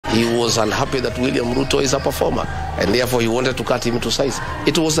He was unhappy that William Ruto is a performer, and therefore he wanted to cut him to size.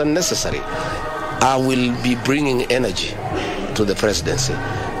 It was unnecessary. I will be bringing energy to the presidency.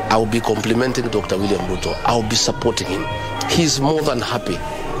 I will be complimenting Dr. William Ruto. I will be supporting him. He's more than happy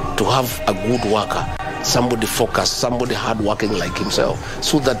to have a good worker, somebody focused, somebody hardworking like himself,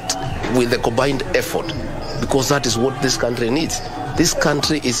 so that with a combined effort, because that is what this country needs. This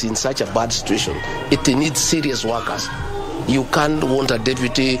country is in such a bad situation. It needs serious workers. You can't want a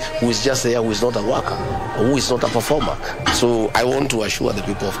deputy who is just there, who is not a worker, who is not a performer. So I want to assure the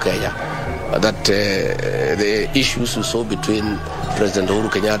people of Kenya that the issues we saw between President Uhuru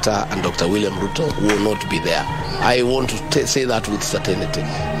Kenyatta and Dr. William Ruto will not be there. I want to say that with certainty.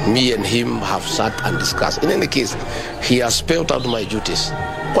 Me and him have sat and discussed. In any case, he has spelled out my duties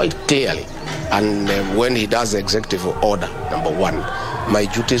quite clearly. And when he does the executive order, number 1, my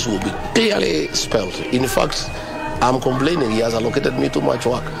duties will be clearly spelled. In fact, I'm complaining he has allocated me too much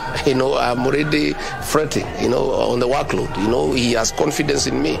work. I'm already fretting, on the workload. He has confidence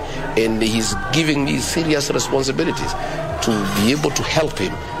in me, and he's giving me serious responsibilities to be able to help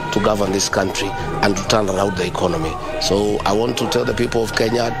him to govern this country and to turn around the economy. So I want to tell the people of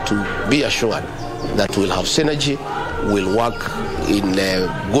Kenya to be assured that we'll have synergy, we'll work in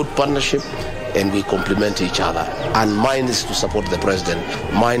a good partnership, and we complement each other. And mine is to support the president.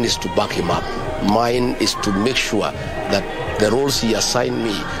 Mine is to back him up. Mine is to make sure that the roles he assigned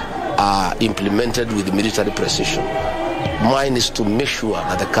me are implemented with military precision. Mine is to make sure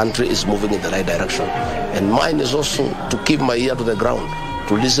that the country is moving in the right direction. And mine is also to keep my ear to the ground,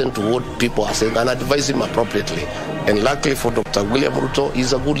 to listen to what people are saying and advise him appropriately. And luckily for Dr. William Ruto,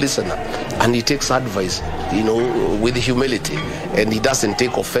 he's a good listener. And he takes advice, with humility. And he doesn't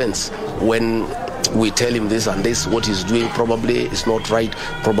take offense when we tell him this and this, what he's doing probably is not right,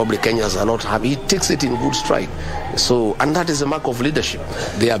 probably Kenyans are not happy. He takes it in good stride. So, and that is a mark of leadership,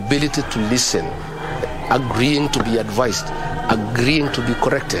 the ability to listen, agreeing to be advised, agreeing to be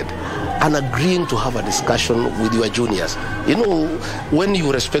corrected, and agreeing to have a discussion with your juniors. When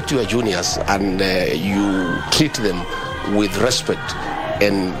you respect your juniors and you treat them with respect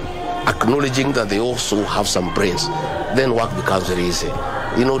and acknowledging that they also have some brains, then work becomes very easy.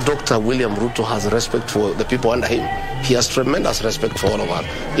 Dr. William Ruto has respect for the people under him. He has tremendous respect for all of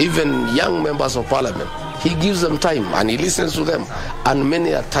us. Even young members of parliament, he gives them time and he listens to them. And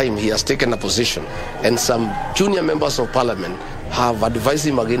many a time he has taken a position. And some junior members of parliament have advised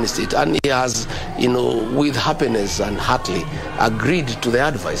him against it. And he has, with happiness and heartily agreed to the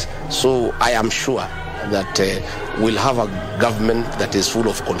advice. So I am sure that we'll have a government that is full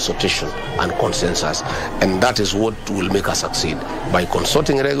of consultation and consensus, and that is what will make us succeed, by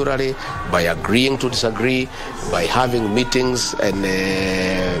consulting regularly, by agreeing to disagree, by having meetings and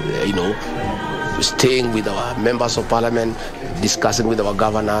staying with our members of parliament, discussing with our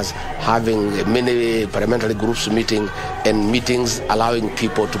governors, having many parliamentary groups meeting, and meetings allowing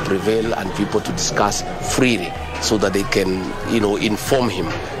people to prevail and people to discuss freely so that they can inform him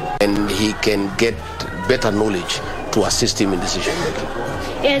and he can get better knowledge to assist him in decision making.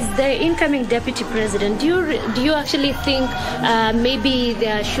 As the incoming deputy president, do you actually think maybe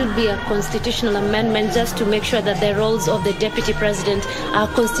there should be a constitutional amendment just to make sure that the roles of the deputy president are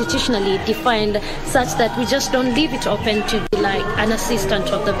constitutionally defined, such that we just don't leave it open to be like an assistant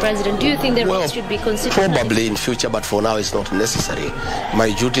of the president? Do you think the roles should be constitutional? Probably in future, but for now it's not necessary.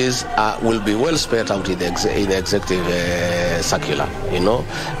 My duties will be well spelled out in the executive circular,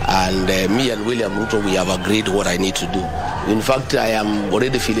 and me and William Ruto, we have agreed what I need to do. In fact, I am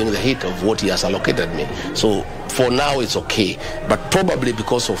already feeling the heat of what he has allocated me. So for now it's okay, but probably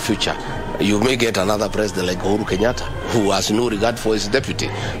because of future, you may get another president like Uhuru Kenyatta, who has no regard for his deputy.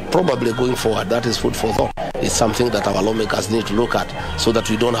 Probably going forward, that is food for thought. It's something that our lawmakers need to look at, so that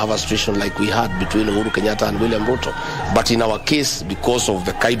we don't have a situation like we had between Uhuru Kenyatta and William Ruto. But in our case, because of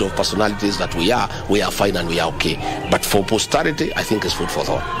the kind of personalities that we are fine and we are okay. But for posterity, I think it's food for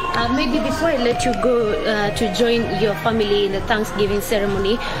thought. Maybe before I let you go to join your family in the Thanksgiving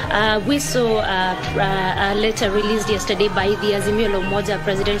ceremony, we saw a letter released yesterday by the Azimio la Umoja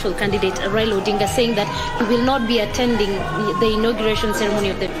presidential candidate Raila Odinga saying that he will not be attending the inauguration ceremony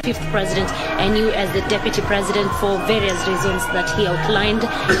of the 5th president and you as the deputy president for various reasons that he outlined.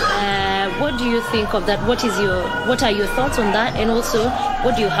 What do you think of that? What are your thoughts on that? And also,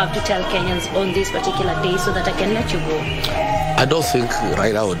 what do you have to tell Kenyans on this particular day so that I can let you go? I don't think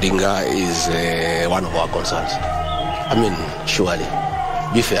Raila Odinga is one of our concerns. I mean, surely,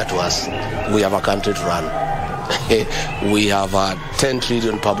 be fair to us. We have a country to run. We have a 10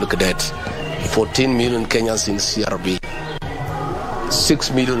 trillion public debt, 14 million Kenyans in CRB,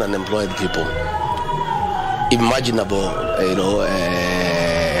 6 million unemployed people, imaginable,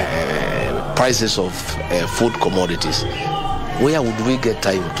 prices of food commodities, where would we get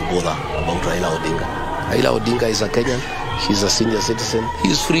time to bother about Raila Odinga? Raila Odinga is a Kenyan. He's a senior citizen.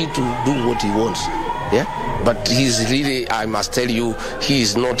 He's free to do what he wants. Yeah, but he's really, I must tell you, he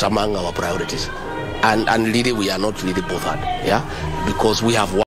is not among our priorities. And really, we are not really bothered. Yeah, because we have